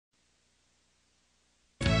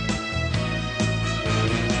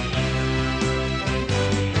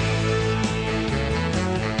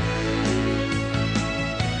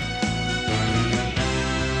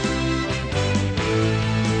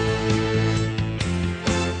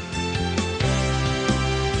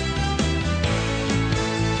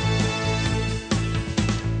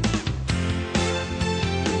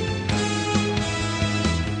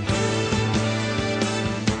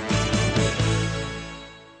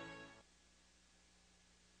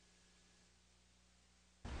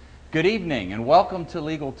Good evening and welcome to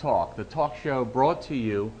Legal Talk, the talk show brought to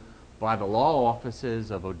you by the law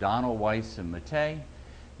offices of O'Donnell, Weiss and Megay.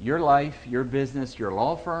 Your life, your business, your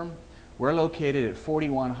law firm. We're located at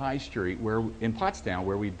 41 High Street in Pottstown,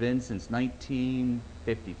 where we've been since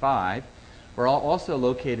 1955. We're also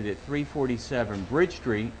located at 347 Bridge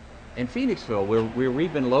Street in Phoenixville, where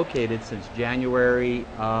we've been located since January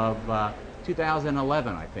of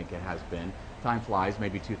 2011, I think it has been. Time flies,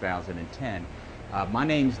 maybe 2010. My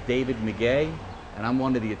name's David Megay, and I'm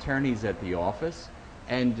one of the attorneys at the office.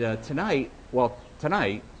 And tonight,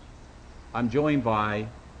 I'm joined by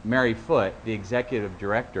Mary Foote, the executive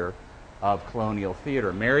director of Colonial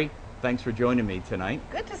Theatre. Mary, thanks for joining me tonight.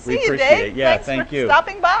 Good to see you, Dave. Yeah, thanks for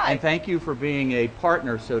stopping by. And thank you for being a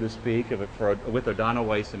partner, so to speak, with O'Donnell,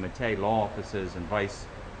 Weiss and Megay law offices and vice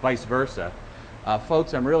versa.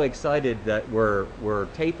 Folks, I'm really excited that we're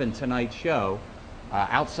taping tonight's show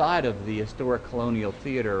outside of the historic Colonial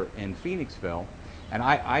Theatre in Phoenixville. And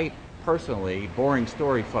I personally, boring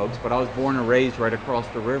story folks, but I was born and raised right across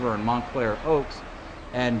the river in Montclair Oaks.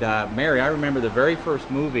 And Mary, I remember the very first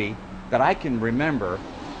movie that I can remember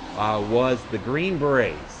was The Green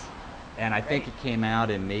Berets. And I think it came out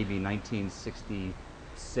in maybe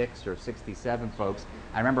 1966 or 67, folks.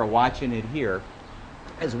 I remember watching it here,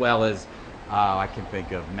 as well as I can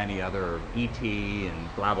think of many other E.T.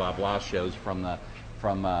 and blah, blah, blah shows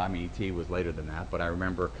I mean, E.T. was later than that, but I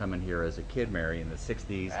remember coming here as a kid, Mary, in the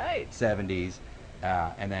 60s, 70s,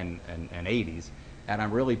 and then 80s. And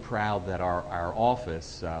I'm really proud that our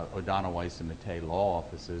office, O'Donnell, Weiss and Megay law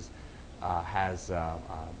offices, has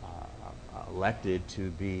elected to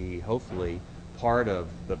be, hopefully, part of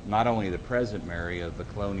not only the present, Mary, of the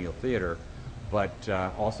Colonial Theatre, but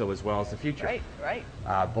also as well as the future. Right.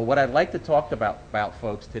 But what I'd like to talk about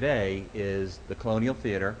folks today is the Colonial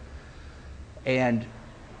Theatre, and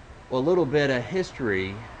a little bit of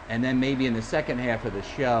history, and then maybe in the second half of the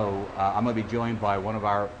show, I'm going to be joined by one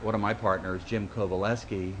of my partners, Jim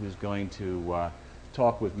Kovaleski, who's going to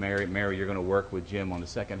talk with Mary. Mary, you're going to work with Jim on the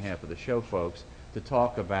second half of the show, folks, to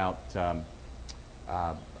talk about the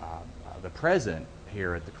present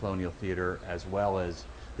here at the Colonial Theatre, as well as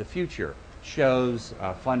the future shows,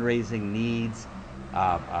 fundraising needs,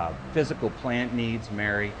 physical plant needs,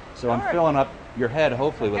 Mary. So Sure. I'm filling up your head,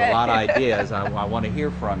 hopefully, with a lot of ideas. I want to hear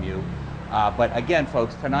from you. But again,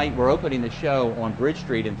 folks, tonight we're opening the show on Bridge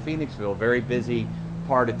Street in Phoenixville, very busy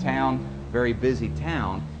part of town, very busy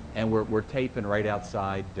town, and we're taping right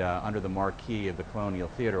outside under the marquee of the Colonial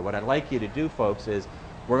Theatre. What I'd like you to do, folks, is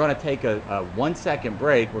we're going to take a 1-second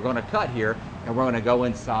break. We're going to cut here, and we're going to go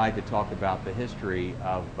inside to talk about the history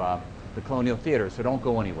of the Colonial Theatre, so don't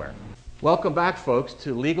go anywhere. Welcome back, folks,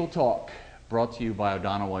 to Legal Talk, brought to you by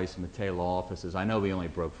O'Donnell, Weiss and Megay law offices. I know we only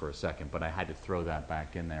broke for a second, but I had to throw that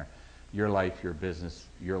back in there. Your life, your business,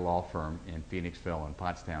 your law firm in Phoenixville and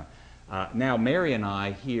Pottstown. Now, Mary and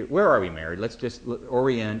I here, where are we, Mary? Let's just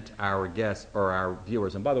orient our guests or our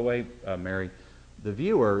viewers. And by the way, Mary, the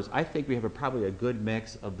viewers, I think we have probably a good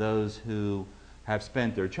mix of those who have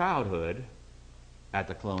spent their childhood at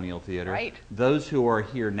the Colonial Theatre, right. Those who are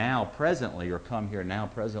here now presently or come here now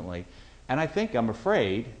presently, and I think, I'm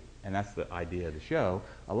afraid, and that's the idea of the show,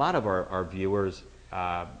 a lot of our viewers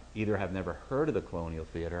either have never heard of the Colonial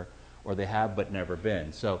Theatre or they have but never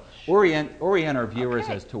been. So orient our viewers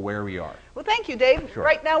as to where we are. Well, thank you, Dave. Sure.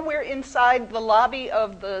 Right now we're inside the lobby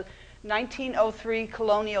of the 1903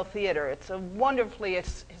 Colonial Theatre. It's a wonderfully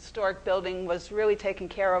historic building, was really taken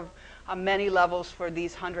care of on many levels for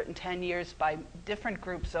these 110 years by different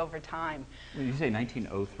groups over time. Did you say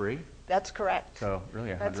 1903? That's correct. So really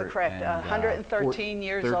 113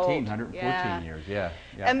 years old. 114 years, yeah.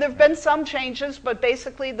 And there have been some changes, but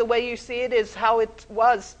basically the way you see it is how it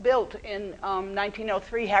was built in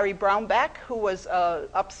 1903. Harry Brownback, who was an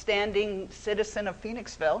upstanding citizen of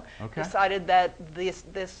Phoenixville, decided that this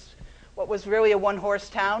what was really a one-horse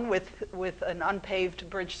town with an unpaved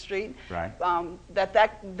Bridge Street, right.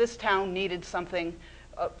 This town needed something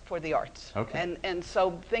for the arts. And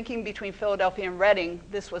so thinking between Philadelphia and Reading,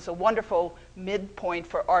 this was a wonderful midpoint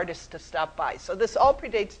for artists to stop by. So this all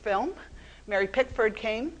predates film. Mary Pickford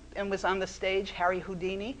came and was on the stage, Harry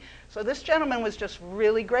Houdini. So this gentleman was just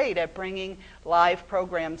really great at bringing live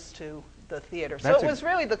programs to the theater. So it was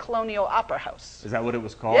really the Colonial Opera House. Is that what it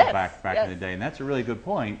was called back in the day? And that's a really good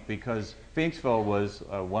point, because Phoenixville was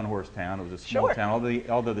a one-horse town. It was a small town,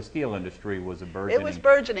 although the steel industry was a burgeoning. It was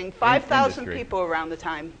burgeoning. 5,000 people around the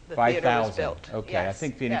time the theater was built. Okay, I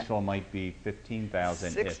think Phoenixville might be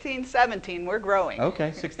 15,000. 16, 17, we're growing.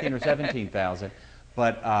 Okay, 16 or 17,000.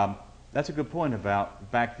 But that's a good point about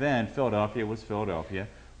back then. Philadelphia was Philadelphia.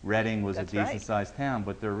 Reading was a decent-sized town,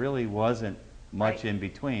 but there really wasn't much in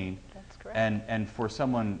between. That's correct. And for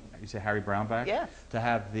someone, you say Harry Brownback? Yes. To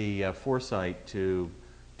have the foresight to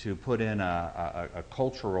put in a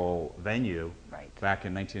cultural venue back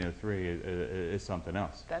in 1903 is something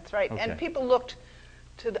else. That's right. Okay. And people looked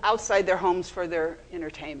to outside their homes for their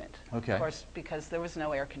entertainment. Okay. Of course, because there was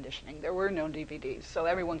no air conditioning. There were no DVDs. So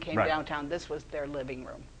everyone came downtown. This was their living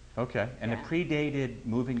room. Okay. And it predated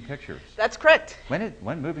moving pictures. That's correct.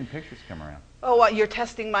 When moving pictures come around? Oh, well, you're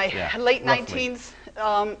testing my late roughly. 19s,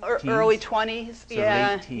 early 20s. So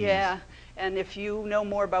yeah, late teens. yeah. And if you know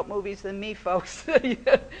more about movies than me, folks, Come you in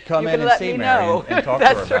can and let see me Mary know. and talk to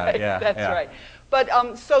her about right. it. Yeah, That's right.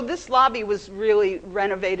 But so this lobby was really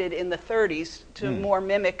renovated in the 30s to more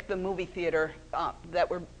mimic the movie theater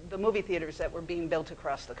the movie theaters that were being built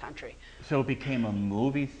across the country. So it became a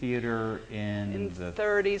movie theater in the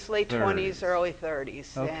 30s, late 20s, early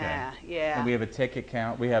 30s. Okay. Yeah, yeah. And we have a ticket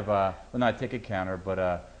count. We have well, not a ticket counter, but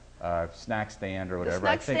a snack stand or whatever. The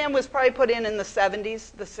snack stand was probably put in the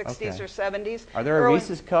 70s, the 60s or 70s. Are there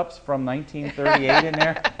Reese's cups from 1938 in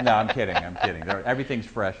there? No, I'm kidding. I'm kidding. Everything's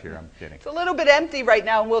fresh here. I'm kidding. It's a little bit empty right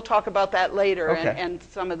now, and we'll talk about that later Okay. and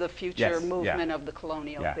some of the future movement of the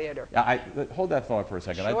Colonial Theatre. Yeah, hold that thought for a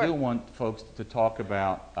second. Sure. I do want folks to talk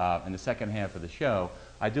about, in the second half of the show,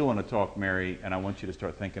 I do want to talk, Mary, and I want you to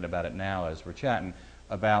start thinking about it now as we're chatting,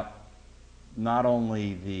 about not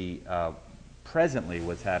only the presently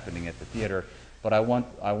what's happening at the theater, but I want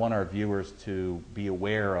our viewers to be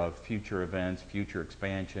aware of future events, future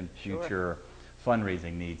expansion, future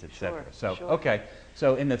fundraising needs, etc. So, okay,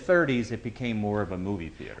 so in the 30s, it became more of a movie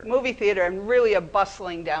theater. Movie theater, and really a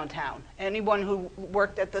bustling downtown. Anyone who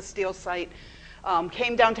worked at the steel site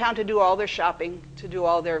came downtown to do all their shopping, to do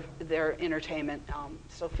all their entertainment.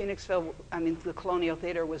 So Phoenixville, I mean, the Colonial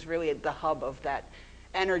Theatre was really the hub of that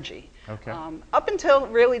energy. Okay. Up until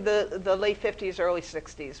really the late 50s, early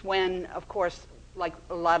 60s, when, of course, like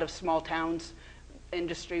a lot of small towns,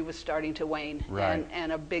 industry was starting to wane,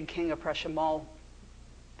 and a big King of Prussia Mall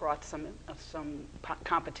brought some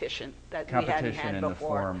competition that we hadn't had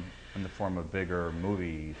before. In the form of bigger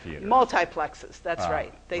movie theaters. Multiplexes, that's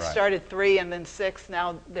right. They started 3 and then 6,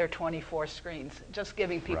 now they're 24 screens, just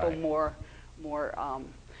giving people more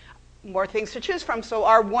things to choose from. So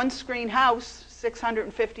our one-screen house,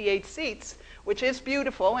 658 seats, which is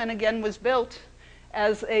beautiful, and again was built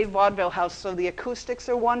as a vaudeville house. So the acoustics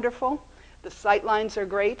are wonderful, the sight lines are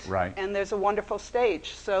great, and there's a wonderful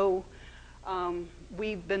stage. So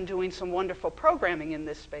we've been doing some wonderful programming in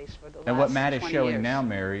this space for the last 20 years. And what Matt is showing now,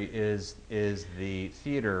 Mary, is the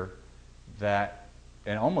theater that,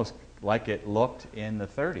 and almost like it looked in the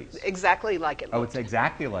 30s. Exactly like it looked. Oh, it's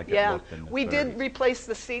exactly like it looked in the 30s. We did replace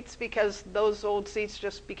the seats because those old seats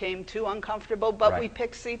just became too uncomfortable, but we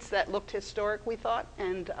picked seats that looked historic, we thought.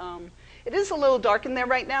 And it is a little dark in there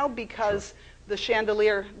right now because the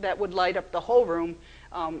chandelier that would light up the whole room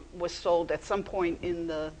was sold at some point in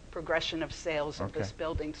the progression of sales of this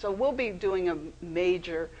building. So we'll be doing a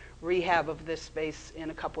major rehab of this space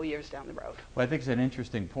in a couple years down the road. Well, I think it's an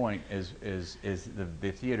interesting point is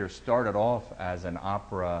the theater started off as an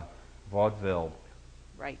opera vaudeville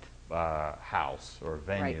house or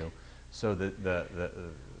venue. So the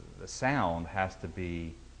sound has to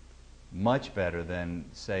be much better than,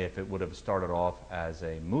 say, if it would have started off as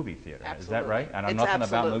a movie theater. Absolutely. Is that right? I know nothing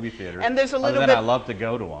about movie theaters. And there's a little other bit, than I love to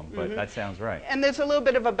go to them, but that sounds right. And there's a little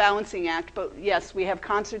bit of a balancing act, but yes, we have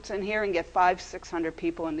concerts in here and get 500-600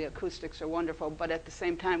 people, and the acoustics are wonderful, but at the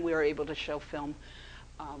same time we are able to show film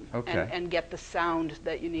and get the sound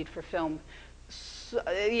that you need for film. So,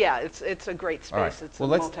 yeah, it's a great space. It's a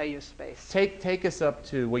multi-use space. Take us up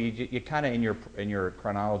to, well, you kind of in your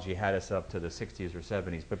chronology had us up to the 60s or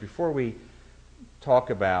 70s, but before we talk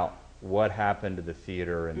about what happened to the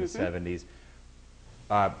theater in the 70s,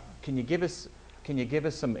 can you give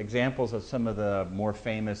us some examples of some of the more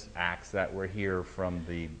famous acts that were here from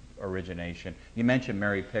the origination? You mentioned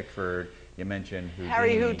Mary Pickford. You mentioned Houdini.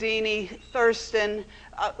 Harry Houdini, Thurston.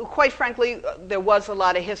 Quite frankly, there was a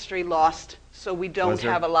lot of history lost, so we don't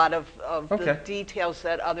have a lot of the details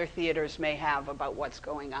that other theaters may have about what's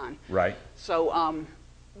going on. Right. So,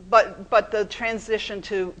 but the transition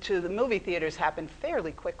to the movie theaters happened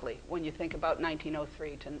fairly quickly when you think about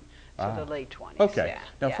 1903 to the late 20s. Okay.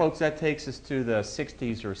 Now, folks, that takes us to the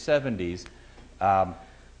 60s or 70s.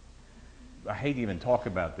 I hate to even talk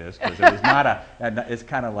about this because it was not it's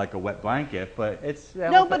kind of like a wet blanket, but it's the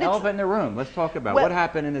elephant in the room. Let's talk about what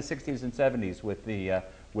happened in the 60s and 70s with the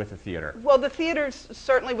theater. Well, the theater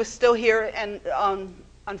certainly was still here, and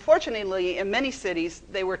Unfortunately, in many cities,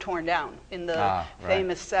 they were torn down. In the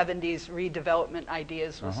famous 70s, redevelopment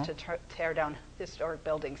ideas was to tear down historic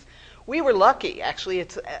buildings. We were lucky, actually.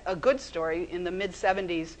 It's a good story. In the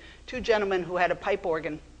mid-70s, two gentlemen who had a pipe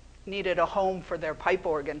organ needed a home for their pipe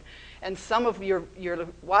organ. And some of your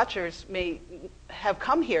watchers may have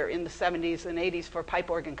come here in the 70s and 80s for pipe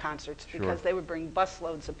organ concerts because they would bring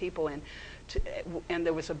busloads of people in. And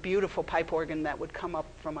there was a beautiful pipe organ that would come up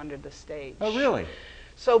from under the stage. Oh, really?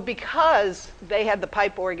 So because they had the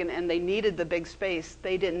pipe organ and they needed the big space,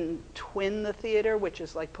 they didn't twin the theater, which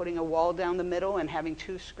is like putting a wall down the middle and having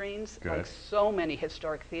two screens, like so many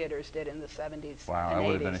historic theaters did in the 70s Wow, and that 80s.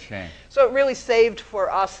 would have been a shame. So it really saved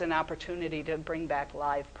for us an opportunity to bring back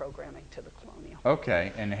live programming to the Colonial.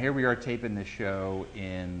 Okay, and here we are taping the show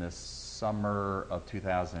in the summer of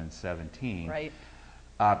 2017. Right.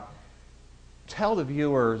 Tell the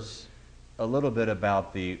viewers a little bit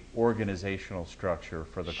about the organizational structure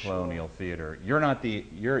for the Colonial Theatre. You're not the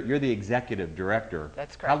you're the executive director.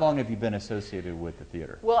 That's correct. How long have you been associated with the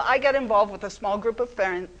theater? Well, I got involved with a small group of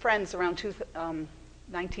friends around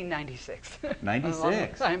 1996. 96. A long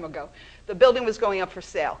time ago. The building was going up for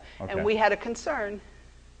sale, and we had a concern.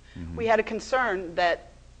 We had a concern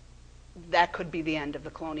that that could be the end of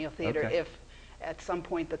the Colonial Theatre if at some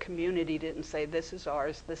point the community didn't say, this is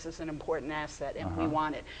ours, this is an important asset, and we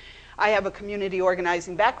want it. I have a community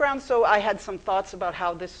organizing background, so I had some thoughts about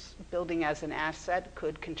how this building as an asset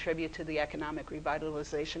could contribute to the economic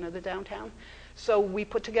revitalization of the downtown. So we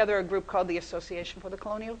put together a group called the Association for the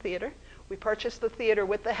Colonial Theatre. We purchased the theater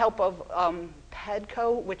with the help of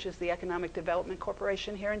PEDCO, which is the Economic Development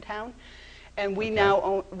Corporation here in town. And we now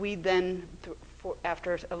own,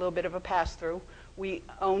 after a little bit of a pass-through, we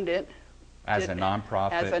owned it. As a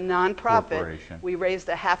nonprofit. As a nonprofit, we raised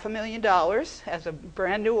 $500,000 as a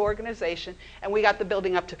brand new organization, and we got the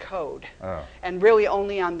building up to code. And really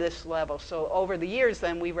only on this level. So over the years,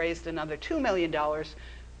 then we raised another $2 million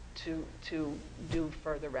to do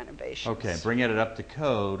further renovations. Okay, bringing it up to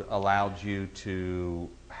code allowed you to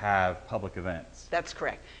have public events. That's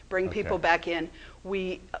correct. Bring people back in.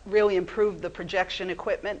 We really improved the projection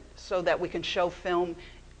equipment so that we can show film,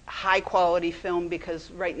 high quality film,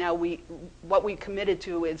 because right now what we committed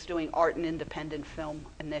to is doing art and independent film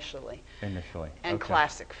initially. And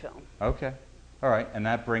classic film. Okay. All right, and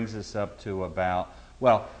that brings us up to about,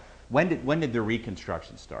 well, when did the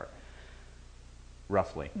reconstruction start?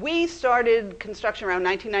 Roughly. We started construction around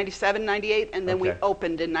 1997, 98, and then we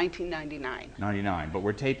opened in 1999. 99, but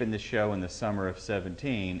we're taping the show in the summer of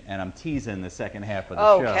 17, and I'm teasing the second half of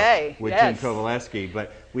the show with Jim Kovaleski.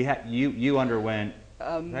 But we had you underwent.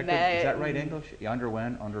 Is that right, English? You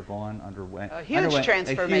underwent. A huge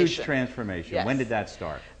transformation. A huge transformation. Yes. When did that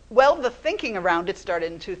start? Well, the thinking around it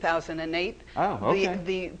started in 2008. Oh, okay.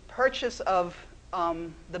 The purchase of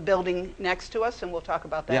the building next to us, and we'll talk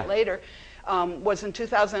about that later, was in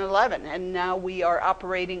 2011, and now we are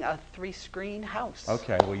operating a 3-screen house.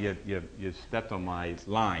 Okay, well you stepped on my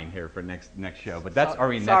line here for next show, but that's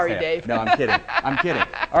already next Sorry, half. Dave. No, I'm kidding. I'm kidding.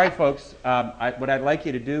 All right, folks. What I'd like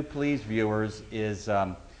you to do, please, viewers, is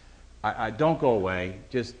don't go away.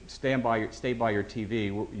 Just stay by your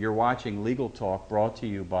TV. You're watching Legal Talk, brought to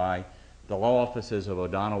you by the law offices of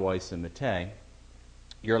O'Donnell, Weiss and Megay.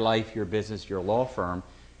 Your life, your business, your law firm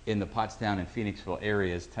in the Pottstown and Phoenixville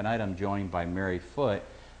areas. Tonight I'm joined by Mary Foote,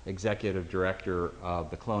 Executive Director of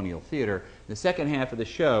the Colonial Theatre. In the second half of the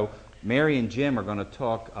show, Mary and Jim are going to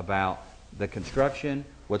talk about the construction,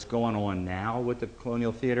 what's going on now with the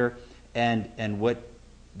Colonial Theatre, and what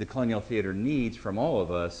the Colonial Theatre needs from all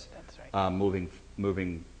of us moving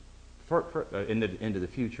into the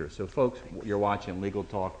future. So folks, you're watching Legal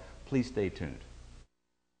Talk. Please stay tuned.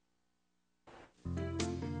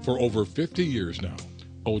 For over 50 years now,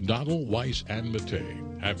 O'Donnell, Weiss, and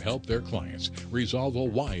Megay have helped their clients resolve a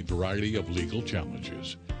wide variety of legal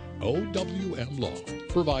challenges. OWM Law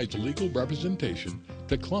provides legal representation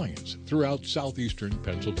to clients throughout southeastern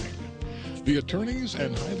Pennsylvania. The attorneys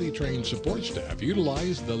and highly trained support staff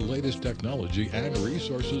utilize the latest technology and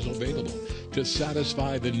resources available to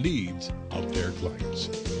satisfy the needs of their clients.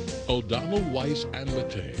 O'Donnell, Weiss, and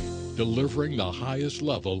Megay, delivering the highest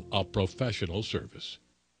level of professional service.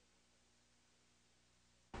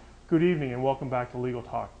 Good evening and welcome back to Legal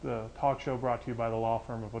Talk, the talk show brought to you by the law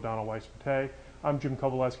firm of O'Donnell, Weiss, Megay. I'm Jim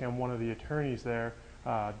Kovaleski. I'm one of the attorneys there.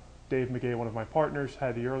 Dave Megay, one of my partners,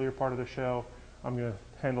 had the earlier part of the show. I'm going to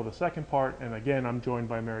handle the second part, and again, I'm joined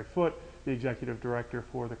by Mary Foote, the Executive Director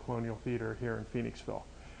for the Colonial Theatre here in Phoenixville.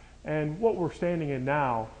 And what we're standing in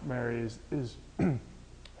now, Mary, is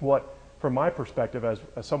what, from my perspective, as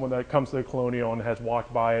someone that comes to the Colonial and has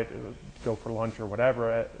walked by it, go for lunch or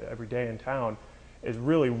whatever every day in town, is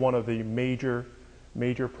really one of the major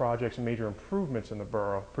projects and major improvements in the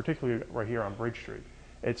borough, particularly right here on Bridge Street.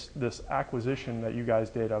 It's this acquisition that you guys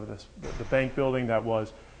did of the bank building that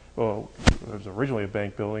was, well, it was originally a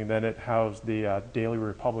bank building, then it housed the Daily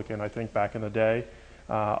Republican, I think, back in the day,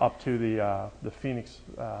 up to the Phoenix,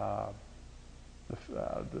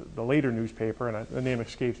 the later newspaper, and the name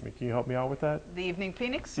escapes me. Can you help me out with that? The Evening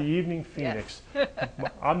Phoenix? The Evening Phoenix. Yes.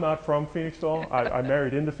 I'm not from Phoenixville. I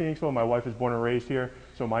married into Phoenixville. My wife is born and raised here,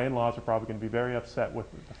 so my in-laws are probably going to be very upset with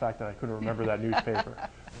the fact that I couldn't remember that newspaper.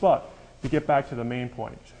 But to get back to the main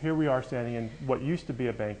point, so here we are standing in what used to be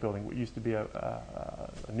a bank building, what used to be a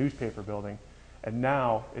newspaper building, and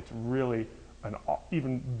now it's really an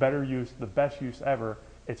even better use, the best use ever.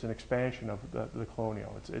 It's an expansion of the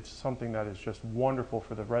Colonial. It's something that is just wonderful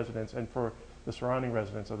for the residents and for the surrounding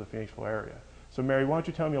residents of the Phoenixville area. So Mary, why don't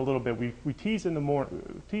you tell me a little bit? We teased it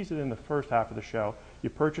in the first half of the show.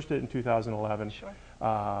 You purchased it in 2011. Sure.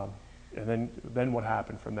 And then what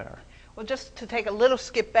happened from there? Well, just to take a little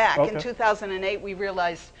skip back, Okay. In 2008 we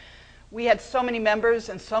realized we had so many members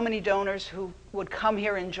and so many donors who would come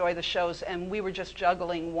here and enjoy the shows, and we were just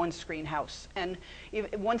juggling one screen house. And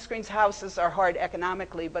one screen houses are hard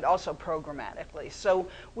economically, but also programmatically. So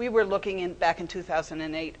we were looking back in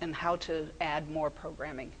 2008 and how to add more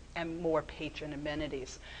programming and more patron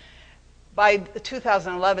amenities. By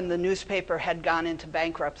 2011, the newspaper had gone into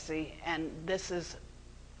bankruptcy, and this is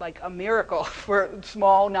like a miracle for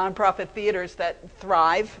small nonprofit theaters that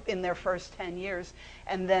thrive in their first 10 years,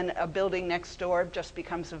 and then a building next door just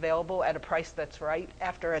becomes available at a price that's right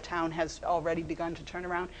after a town has already begun to turn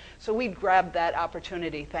around. So we grabbed that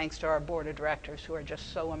opportunity thanks to our board of directors, who are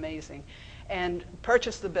just so amazing, and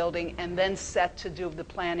purchased the building and then set to do the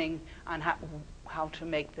planning on how to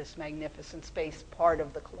make this magnificent space part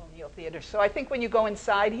of the Colonial Theatre. So I think when you go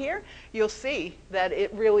inside here, you'll see that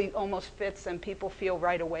it really almost fits, and people feel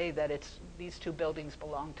right away that these two buildings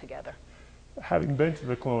belong together. Having been to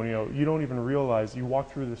the Colonial, you don't even realize, you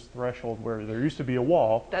walk through this threshold where there used to be a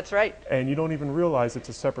wall. That's right. And you don't even realize it's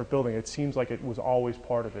a separate building. It seems like it was always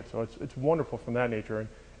part of it. So it's wonderful from that nature. And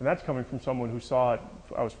that's coming from someone who saw it.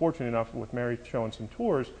 I was fortunate enough with Mary showing some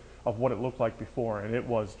tours of what it looked like before, and it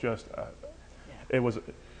was just, it was,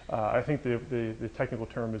 I think the technical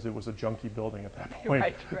term is it was a junky building at that point.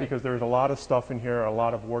 Right. Because there was a lot of stuff in here, a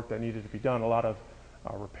lot of work that needed to be done, a lot of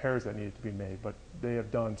repairs that needed to be made, but they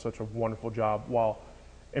have done such a wonderful job while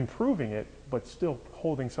improving it, but still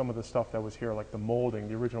holding some of the stuff that was here, like the molding,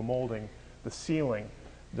 the original molding, the ceiling.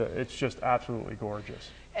 It's just absolutely gorgeous.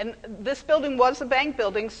 And this building was a bank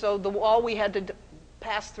building, so the wall we had to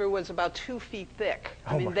pass through was about 2 feet thick.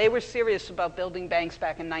 I mean, they were serious about building banks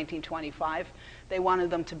back in 1925. They wanted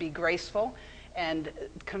them to be graceful and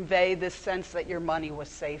convey this sense that your money was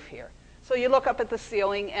safe here. So you look up at the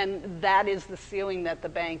ceiling, and that is the ceiling that the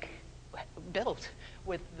bank built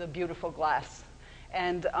with the beautiful glass.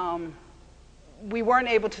 And we weren't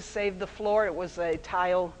able to save the floor. It was a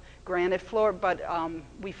tile granite floor, but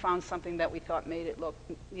we found something that we thought made it look,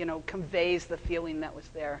 conveys the feeling that was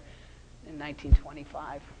there in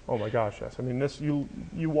 1925. Oh my gosh, yes. I mean, this you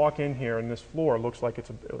walk in here and this floor looks like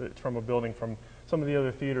it's from a building from some of the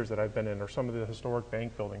other theaters that I've been in, or some of the historic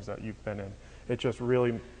bank buildings that you've been in. It just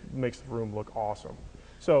really makes the room look awesome.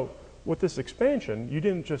 So with this expansion, you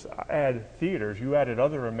didn't just add theaters, you added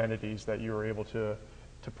other amenities that you were able to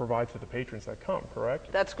provide to the patrons that come,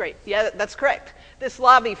 correct? That's great. Yeah, that's correct. This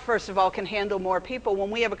lobby, first of all, can handle more people.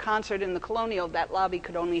 When we have a concert in the Colonial, that lobby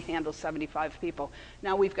could only handle 75 people.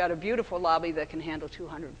 Now we've got a beautiful lobby that can handle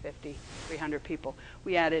 250, 300 people.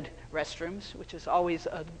 We added restrooms, which is always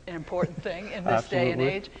an important thing in this day and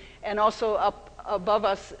age. And also up above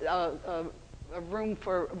us, a room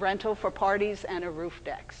for rental for parties and a roof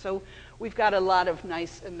deck. So we've got a lot of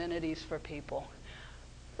nice amenities for people.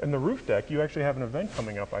 And the roof deck, you actually have an event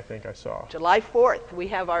coming up, I think I saw. July 4th,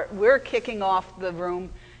 we're kicking off the room,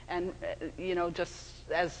 and just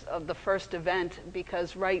as of the first event,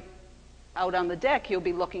 because right out on the deck, you'll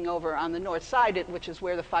be looking over on the north side, which is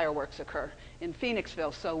where the fireworks occur in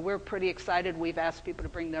Phoenixville. So we're pretty excited. We've asked people to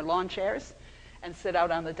bring their lawn chairs and sit out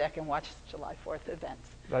on the deck and watch July 4th events.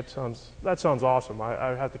 That sounds awesome.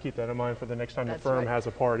 I have to keep that in mind for the next time the firm has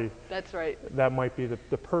a party. That's right. That might be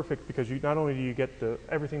the perfect, because not only do you get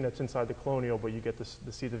everything that's inside the Colonial, but you get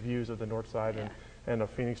to see the views of the north side and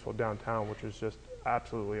of Phoenixville downtown, which is just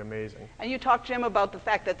absolutely amazing. And you talked, Jim, about the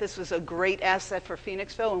fact that this was a great asset for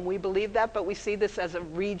Phoenixville, and we believe that, but we see this as a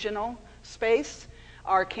regional space.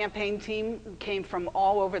 Our campaign team came from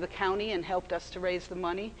all over the county and helped us to raise the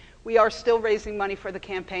money. We are still raising money for the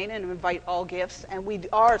campaign and invite all gifts, and we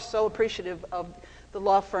are so appreciative of the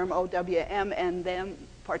law firm OWM and them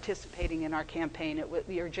participating in our campaign.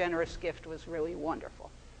 Your generous gift was really wonderful.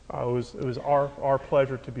 It was our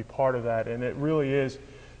pleasure to be part of that, and it really is.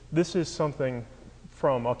 This is something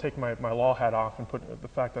from, I'll take my law hat off and put the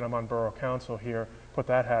fact that I'm on Borough Council here, put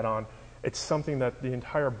that hat on. It's something that the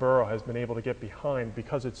entire borough has been able to get behind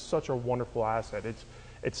because it's such a wonderful asset.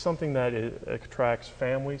 It's something that attracts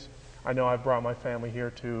families. I know I've brought my family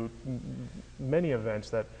here to many events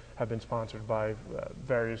that have been sponsored by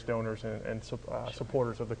various donors and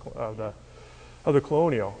supporters of the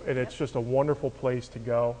Colonial, and it's just a wonderful place to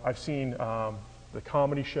go. I've seen the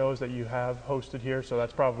comedy shows that you have hosted here, so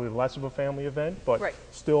that's probably less of a family event, but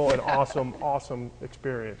still an awesome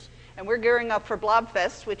experience. And we're gearing up for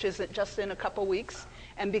Blobfest, which is just in a couple weeks.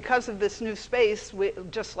 And because of this new space,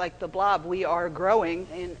 just like the Blob, we are growing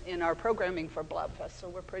in our programming for Blobfest. So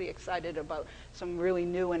we're pretty excited about some really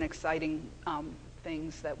new and exciting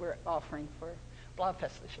things that we're offering for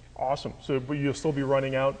Blobfest this year. Awesome. So you'll still be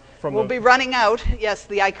running out from We'll be running out, yes,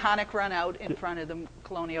 the iconic run out in front of the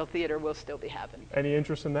Colonial Theatre will still be happening. Any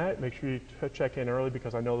interest in that? Make sure you check in early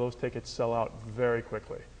because I know those tickets sell out very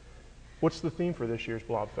quickly. What's the theme for this year's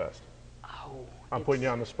Blobfest? Oh, I'm putting you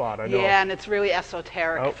on the spot, I know. Yeah, and it's really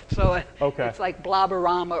esoteric. So it's like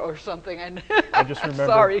Bloborama or something. I just remember.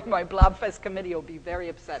 Sorry, my Blobfest committee will be very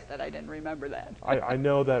upset that I didn't remember that. I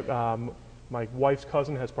know that my wife's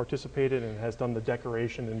cousin has participated and has done the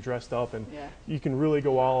decoration and dressed up, and you can really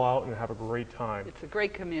go all out and have a great time. It's a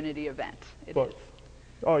great community event. It is.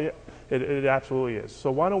 Oh yeah, it absolutely is.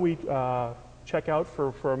 So why don't we check out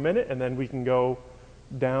for a minute, and then we can go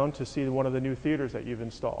down to see one of the new theaters that you've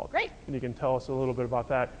installed. Great. And you can tell us a little bit about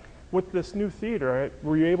that. With this new theater,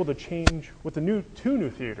 were you able to change, with the two new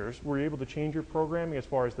theaters, were you able to change your programming as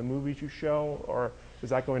far as the movies you show, or is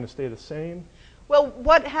that going to stay the same? Well,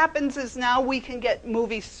 what happens is now we can get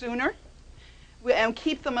movies sooner and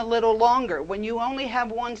keep them a little longer. When you only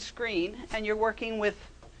have one screen and you're working with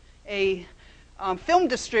a film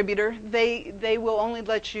distributor, they will only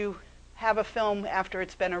let you have a film after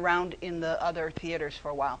it's been around in the other theaters for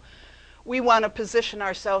a while. We want to position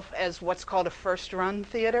ourselves as what's called a first-run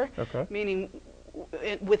theater, meaning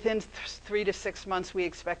within 3 to 6 months we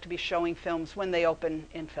expect to be showing films when they open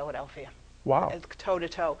in Philadelphia. Wow.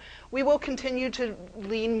 Toe-to-toe. We will continue to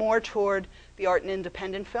lean more toward the art and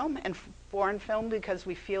independent film and foreign film because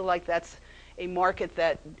we feel like that's a market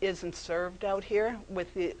that isn't served out here with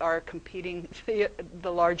our competing,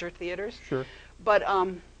 the larger theaters. Sure.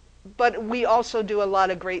 But we also do a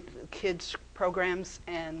lot of great kids programs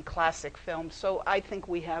and classic films. So I think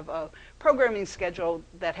we have a programming schedule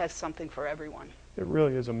that has something for everyone. It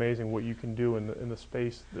really is amazing what you can do in the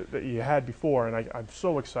space that you had before, and I'm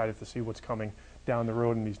so excited to see what's coming down the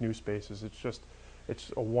road in these new spaces.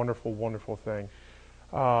 It's a wonderful, wonderful thing.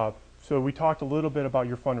 So we talked a little bit about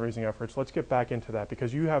your fundraising efforts. Let's get back into that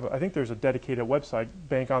because you have, I think there's a dedicated website,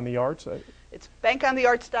 Bank on the Arts. It's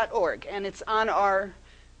bankonthearts.org, and it's on our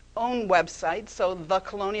own website, so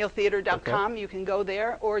thecolonialtheatre.com. You can go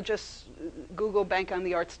there or just Google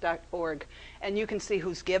bankonthearts.org, and you can see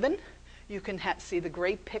who's given. You can see the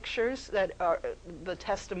great pictures that are the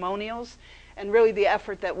testimonials, and really the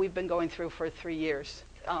effort that we've been going through for 3 years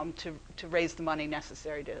to raise the money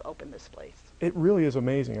necessary to open this place. It really is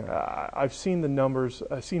amazing. I've seen the numbers.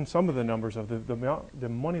 I've seen some of the numbers of the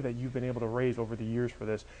money that you've been able to raise over the years for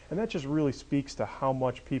this, and that just really speaks to how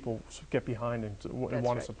much people get behind and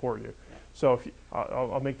want to support you. Yeah. So if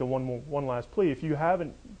I'll make the one last plea. If you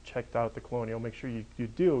haven't checked out the Colonial, make sure you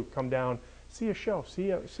do come down, see a show, see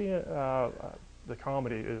the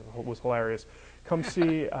comedy. It was hilarious. Come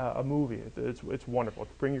see a movie. It's wonderful.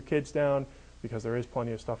 Bring your kids down because there is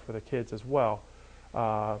plenty of stuff for the kids as well,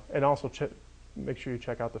 and also make sure you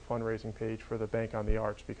check out the fundraising page for the Bank on the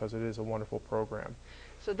Arts because it is a wonderful program.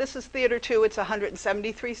 So this is Theater 2. It's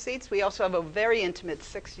 173 seats. We also have a very intimate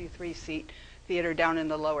 63-seat theater down in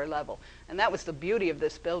the lower level. And that was the beauty of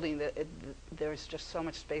this building, that there's just so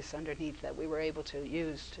much space underneath that we were able to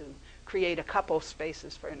use to create a couple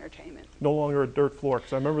spaces for entertainment. No longer a dirt floor,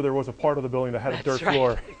 because I remember there was a part of the building that had a dirt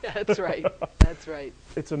floor. That's right. That's right.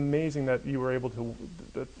 It's amazing that you were able to,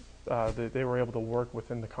 they were able to work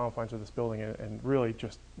within the confines of this building and really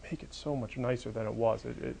just make it so much nicer than it was.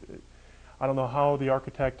 I don't know how the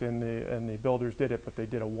architect and the builders did it, but they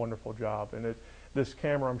did a wonderful job. And this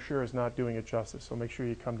camera, I'm sure, is not doing it justice, so make sure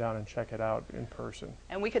you come down and check it out in person.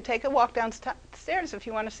 And we could take a walk downstairs if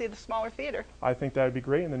you want to see the smaller theater. I think that would be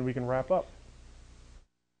great, and then we can wrap up.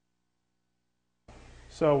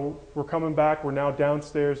 So we're coming back. We're now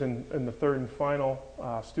downstairs in the third and final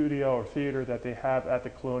studio or theater that they have at the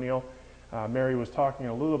Colonial. Mary was talking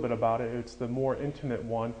a little bit about it. It's the more intimate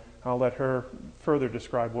one. I'll let her further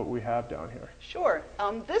describe what we have down here. Sure.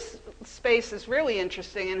 This space is really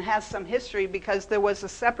interesting and has some history because there was a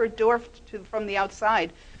separate door from the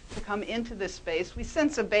outside to come into this space. We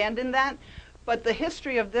since abandoned that, but the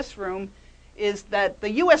history of this room is that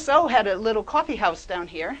the USO had a little coffee house down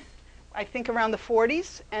here, I think around the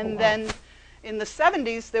 40s, and then in the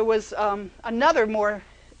 70s there was another more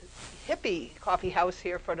hippie coffee house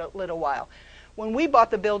here for a little while. When we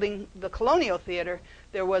bought the building, the Colonial Theatre,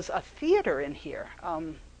 there was a theater in here,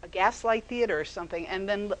 a gaslight theater or something, and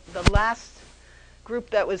then the last group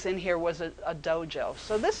that was in here was a dojo.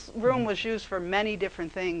 So this room was used for many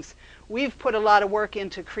different things. We've put a lot of work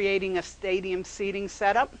into creating a stadium seating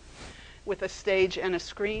setup with a stage and a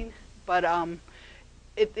screen, but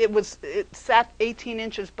it sat 18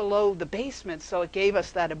 inches below the basement, so it gave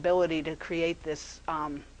us that ability to create this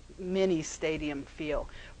mini stadium feel.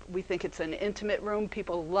 We think it's an intimate room.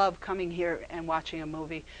 People love coming here and watching a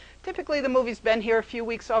movie. Typically the movie's been here a few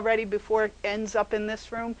weeks already before it ends up in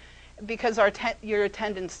this room, because your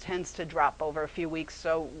attendance tends to drop over a few weeks,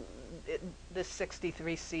 so this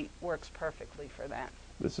 63 seat works perfectly for that.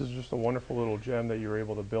 This is just a wonderful little gem that you were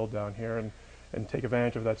able to build down here and take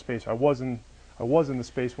advantage of that space. I was in the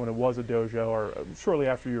space when it was a dojo, or shortly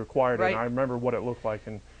after you acquired it, and I remember what it looked like,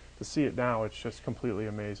 and to see it now, it's just completely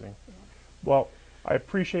amazing. Well, I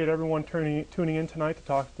appreciate everyone tuning in tonight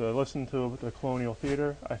to listen to the Colonial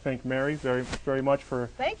Theatre. I thank Mary very, very much for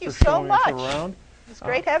Thank you for so showing much. us around. It's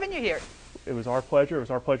great having you here. It was our pleasure. It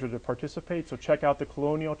was our pleasure to participate. So check out the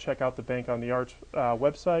Colonial, check out the Bank on the Arts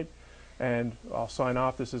website, and I'll sign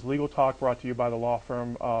off. This is Legal Talk, brought to you by the law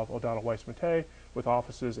firm of O'Donnell Weiss Matei, with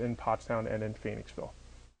offices in Pottstown and in Phoenixville.